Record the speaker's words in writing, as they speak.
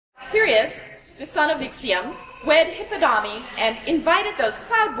Pyrrhus, the son of Ixion, wed Hippodame and invited those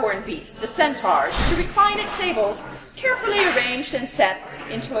cloud-born beasts, the Centaurs, to recline at tables carefully arranged and set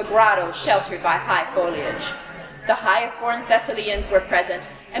into a grotto sheltered by high foliage. The highest-born Thessalians were present,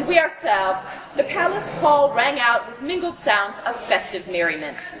 and we ourselves. The palace hall rang out with mingled sounds of festive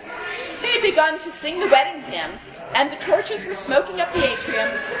merriment. They had begun to sing the wedding hymn, and the torches were smoking up the atrium,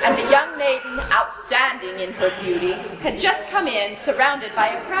 and the young maiden, outstanding in her beauty, had just come in, surrounded by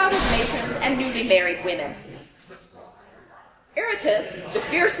a crowd of matrons and newly married women. Aratus, the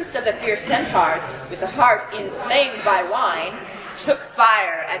fiercest of the fierce centaurs, with a heart inflamed by wine, took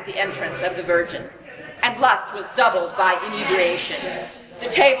fire at the entrance of the virgin, and lust was doubled by inebriation. The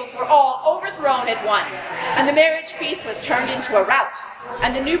tables were all overthrown at once, and the marriage feast was turned into a rout,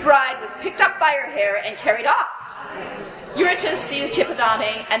 and the new bride was picked up by her hair and carried off. Eurytus seized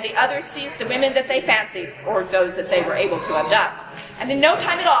Hippodame, and the others seized the women that they fancied, or those that they were able to abduct, and in no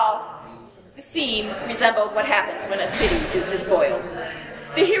time at all, the scene resembled what happens when a city is despoiled.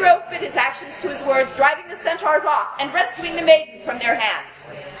 The hero fit his actions to his words, driving the centaurs off and rescuing the maiden from their hands.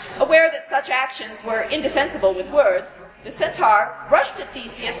 Aware that such actions were indefensible with words, the centaur rushed at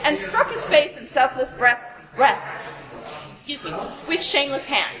Theseus and struck his face and selfless breath with shameless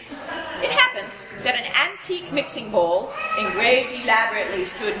hands. It happened that an antique mixing bowl, engraved elaborately,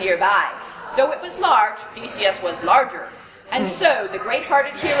 stood nearby. Though it was large, Theseus was larger, and so the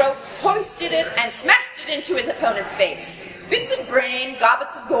great-hearted hero hoisted it and smashed it into his opponent's face. Bits of brain,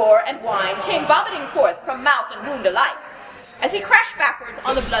 gobbets of gore, and wine came vomiting forth from mouth and wound alike, as he crashed backwards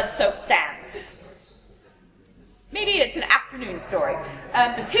on the blood-soaked stands. Maybe it's an afternoon story.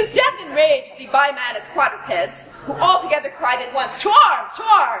 His death enraged the bimanous quadrupeds, who all together cried at once, "To arms! To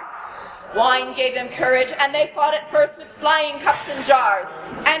arms!" Wine gave them courage, and they fought at first with flying cups and jars,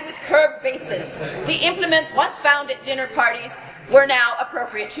 and with curved basins. The implements once found at dinner parties were now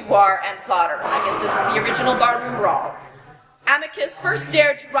appropriate to war and slaughter. I guess this is the original barroom brawl. Amycus first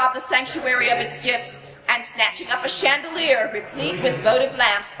dared to rob the sanctuary of its gifts, and snatching up a chandelier replete with votive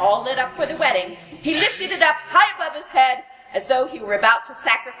lamps all lit up for the wedding, he lifted it up high above his head as though he were about to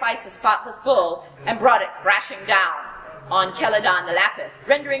sacrifice a spotless bull, and brought it crashing down on Calontir the Lapith,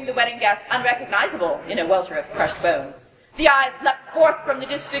 rendering the wedding guest unrecognizable in a welter of crushed bone. The eyes leapt forth from the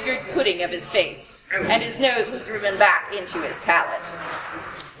disfigured pudding of his face, and his nose was driven back into his palate.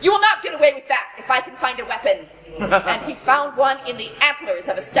 "You will not get away with that if I can find a weapon." And he found one in the antlers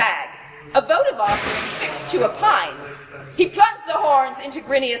of a stag, a votive offering fixed to a pine. He plunged the horns into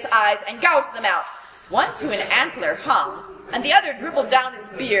Gryneus' eyes and gouged them out. One to an antler hung, and the other dribbled down his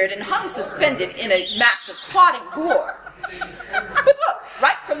beard and hung suspended in a mass of clotting gore. But look,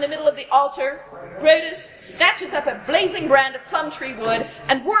 right from the middle of the altar, Rhodus snatches up a blazing brand of plum tree wood,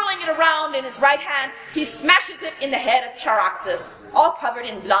 and whirling it around in his right hand, he smashes it in the head of Charaxus, all covered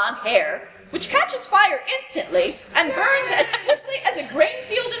in blonde hair, which catches fire instantly and burns as swiftly as a grain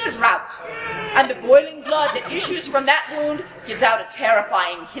field in a drought. And the boiling blood that issues from that wound gives out a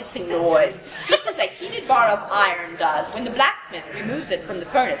terrifying hissing noise, just as a heated bar of iron does when the blacksmith removes it from the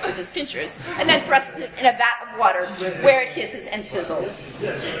furnace with his pincers and then thrusts it in a vat of water where it hisses and sizzles.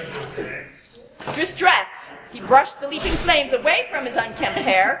 Distressed, he brushed the leaping flames away from his unkempt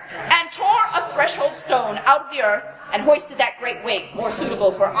hair and tore a threshold stone out of the earth and hoisted that great weight, more suitable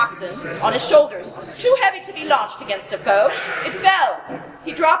for oxen, on his shoulders. Too heavy to be launched against a foe, it fell.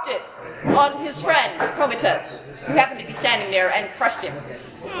 He dropped it on his friend, Prometheus, who happened to be standing there, and crushed him.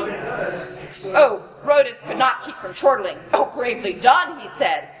 Oh, Rhodus could not keep from chortling. "Oh, bravely done," he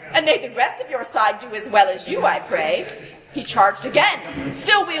said, "and may the rest of your side do as well as you, I pray." He charged again,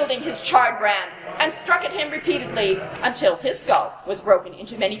 still wielding his charred brand, and struck at him repeatedly until his skull was broken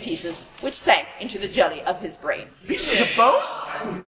into many pieces, which sank into the jelly of his brain. Pieces of bone?